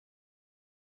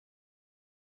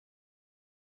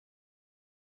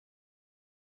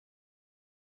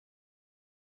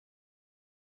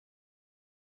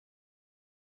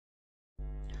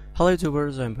Hello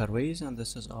YouTubers, I'm Parvez and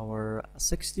this is our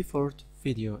 64th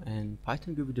video in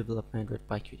Python GUI development with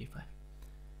PyQt5.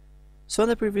 So in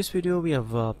the previous video we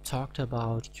have talked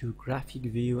about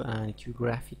QGraphic view and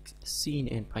QGraphic scene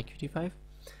in PyQt5,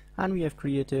 and we have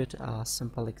created a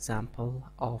simple example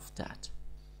of that.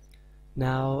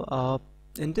 Now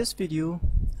in this video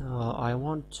I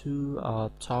want to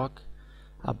talk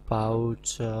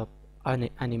about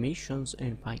animations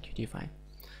in PyQt5.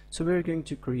 So we're going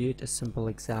to create a simple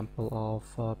example of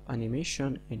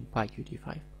animation in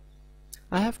PyQt5.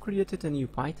 I have created a new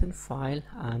Python file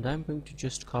and I'm going to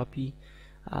just copy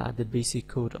the basic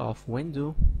code of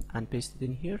window and paste it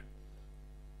in here.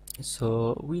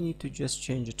 So we need to just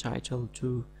change the title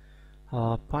to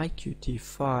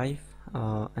PyQt5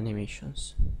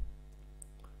 animations.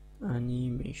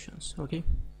 Okay.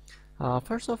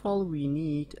 First of all, we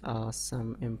need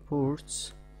some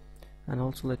imports. And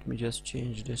also let me just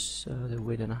change this the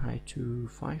width and height to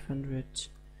 500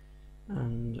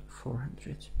 and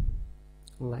 400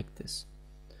 like this.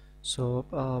 So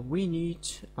we need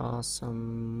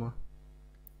some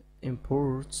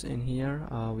imports in here.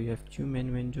 We have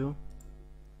QMain window.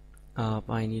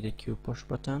 I need a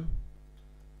QPushButton,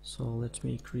 so let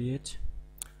me create.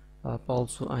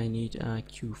 Also I need a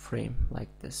QFrame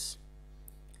like this.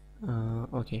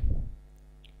 Okay,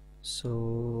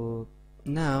 so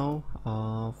now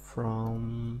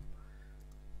from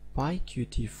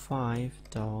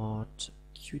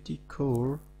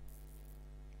PyQt5.QtCore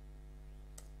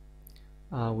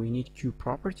we need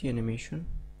QPropertyAnimation,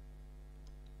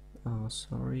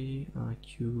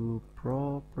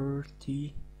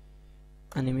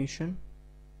 QPropertyAnimation,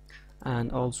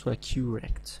 and also a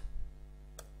QRect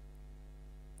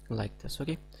like this.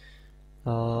 Okay,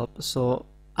 so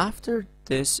after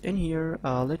this in here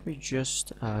let me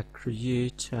just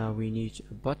create we need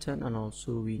a button and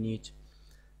also we need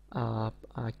a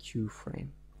QFrame.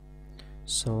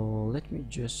 So let me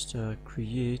just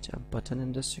create a button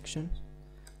in this section.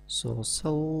 So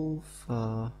self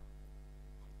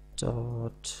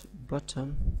dot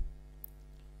button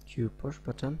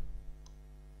QPushButton,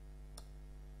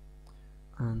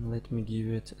 and let me give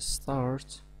it a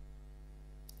start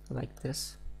like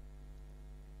this.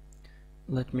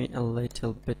 Let me a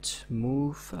little bit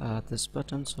move this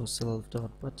button, so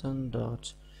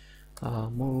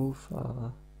self.button.move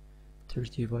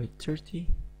 30 by 30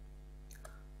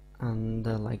 and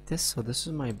like this. So this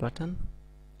is my button.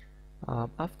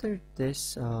 After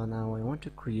this now I want to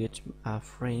create a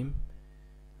frame,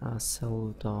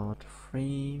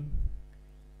 self.frame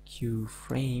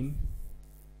QFrame,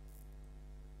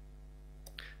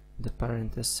 the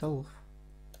parent is self.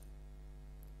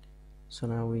 So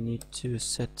now we need to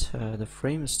set the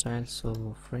frame style,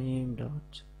 so frame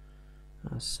dot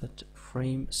set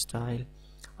frame style.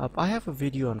 I have a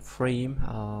video on frame,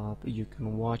 you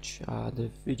can watch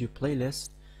the video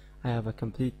playlist. I have a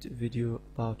complete video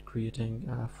about creating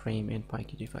a frame in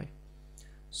PyQt5.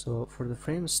 So for the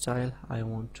frame style I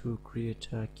want to create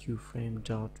a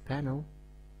QFrame.panel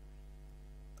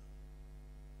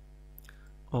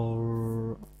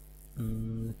or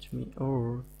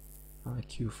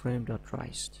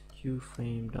QFrame.raised.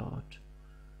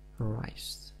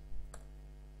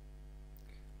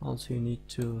 Also you need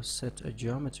to set a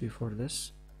geometry for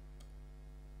this.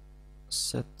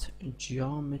 Set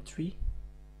geometry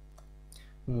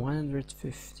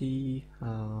 150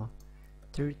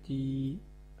 30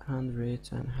 100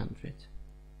 and 100.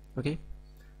 Okay,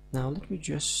 now let me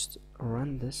just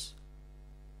run this.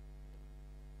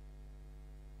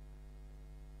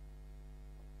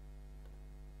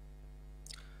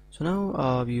 So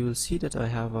now you will see that I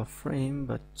have a frame,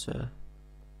 but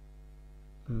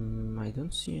I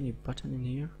don't see any button in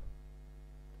here.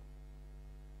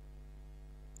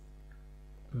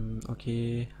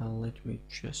 Okay, let me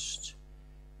just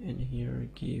in here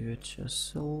give it a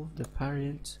self, the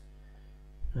parent.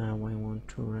 Now I want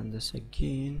to run this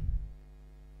again.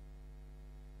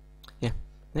 Yeah,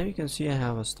 now you can see I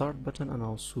have a start button and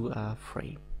also a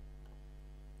frame.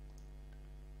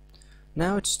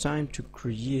 Now it's time to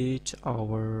create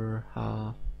our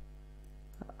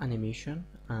animation,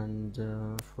 and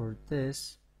for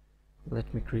this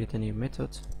let me create a new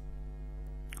method.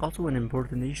 Also an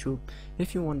important issue,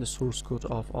 if you want the source code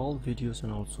of all videos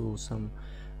and also some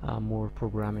more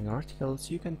programming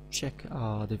articles, you can check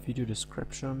the video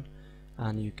description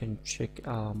and you can check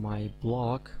my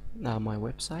blog, my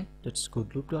website, that's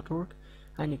codeloop.org,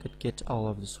 and you could get all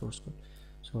of the source code.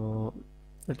 So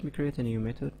let me create a new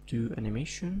method, do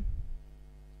animation.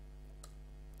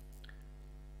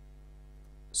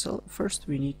 So first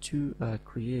we need to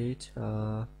create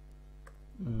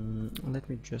let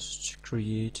me just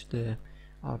create the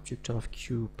object of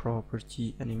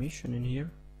QPropertyAnimation in here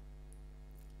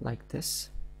like this,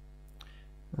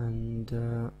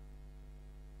 and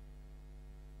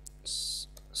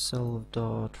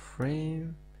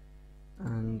self.frame,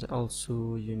 and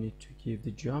also you need to give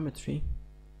the geometry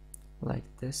like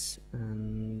this,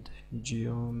 and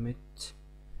geometry.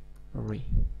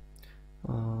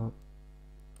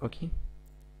 Okay,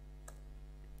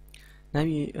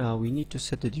 now we need to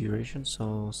set the duration,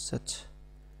 so set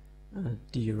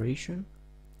duration.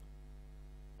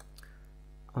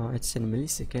 It's in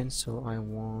milliseconds, so I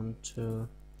want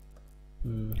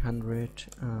 100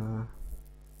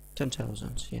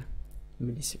 10,000, yeah,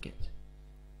 milliseconds.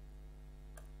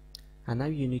 And now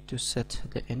you need to set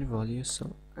the end value,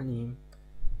 so anim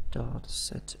dot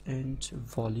set end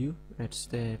value. It's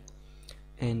the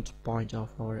end point of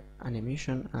our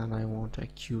animation, and I want a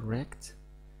QRect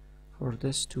for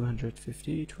this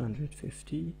 250,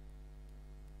 250,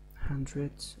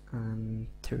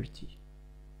 130.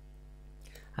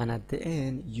 And at the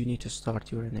end you need to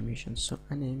start your animation, so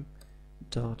anim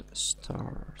dot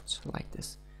start like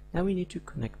this. Now we need to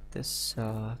connect this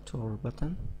to our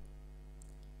button.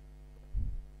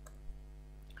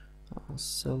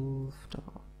 Self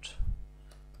dot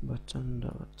button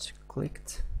dot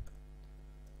clicked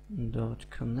dot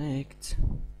connect,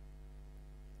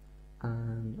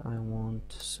 and I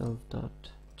want self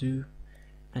dot do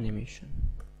animation.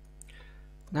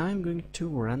 Now I'm going to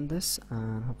run this,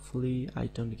 and hopefully I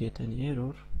don't get any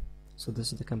error. So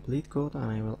this is the complete code, and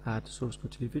I will add the source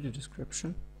code to the video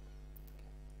description.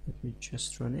 Let me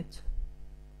just run it.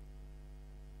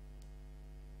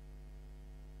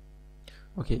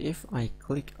 Okay, if I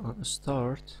click on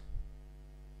start,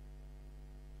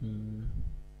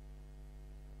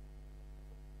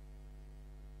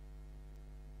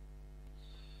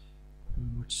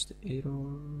 what's the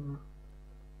error?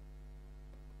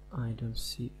 I don't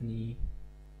see any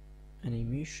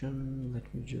animation.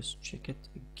 Let me just check it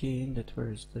again, that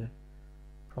where is the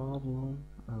problem.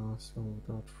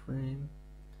 Frame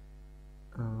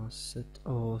set.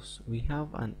 So we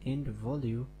have an end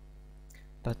value,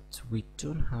 but we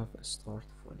don't have a start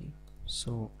value.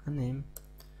 So anim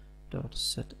dot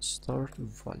set start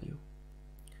value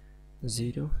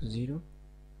 0 0.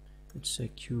 It's a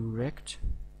QRect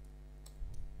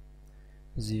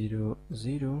 0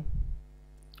 0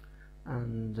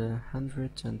 and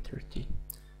 130.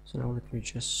 So now let me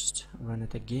just run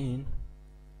it again.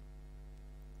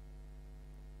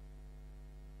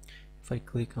 If I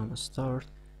click on start,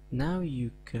 now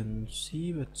you can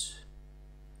see that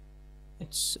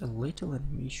it's a little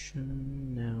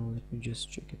animation. Now let me just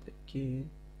check it again.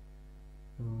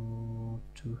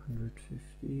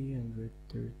 250,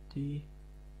 130,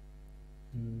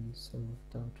 and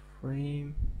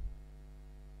self.frame.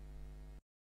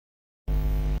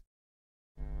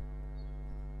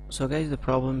 So guys, the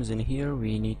problem is in here.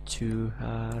 We need to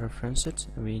reference it.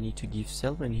 We need to give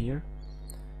self in here.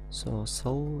 So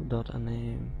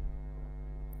self.name,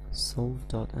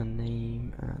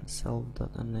 self.name, and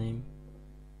self.name.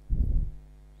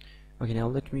 Okay, now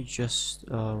let me just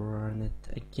run it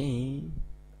again.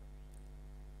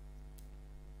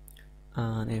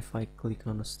 And if I click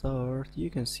on start, you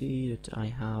can see that I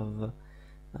have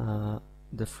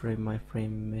the frame, my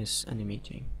frame is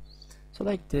animating. So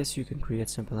like this, you can create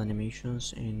simple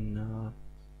animations in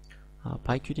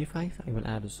PyQt5. I will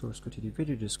add the source code to the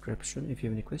video description. If you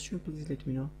have any question, please let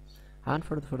me know. And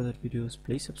for the further videos,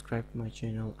 please subscribe to my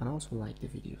channel and also like the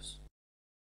videos.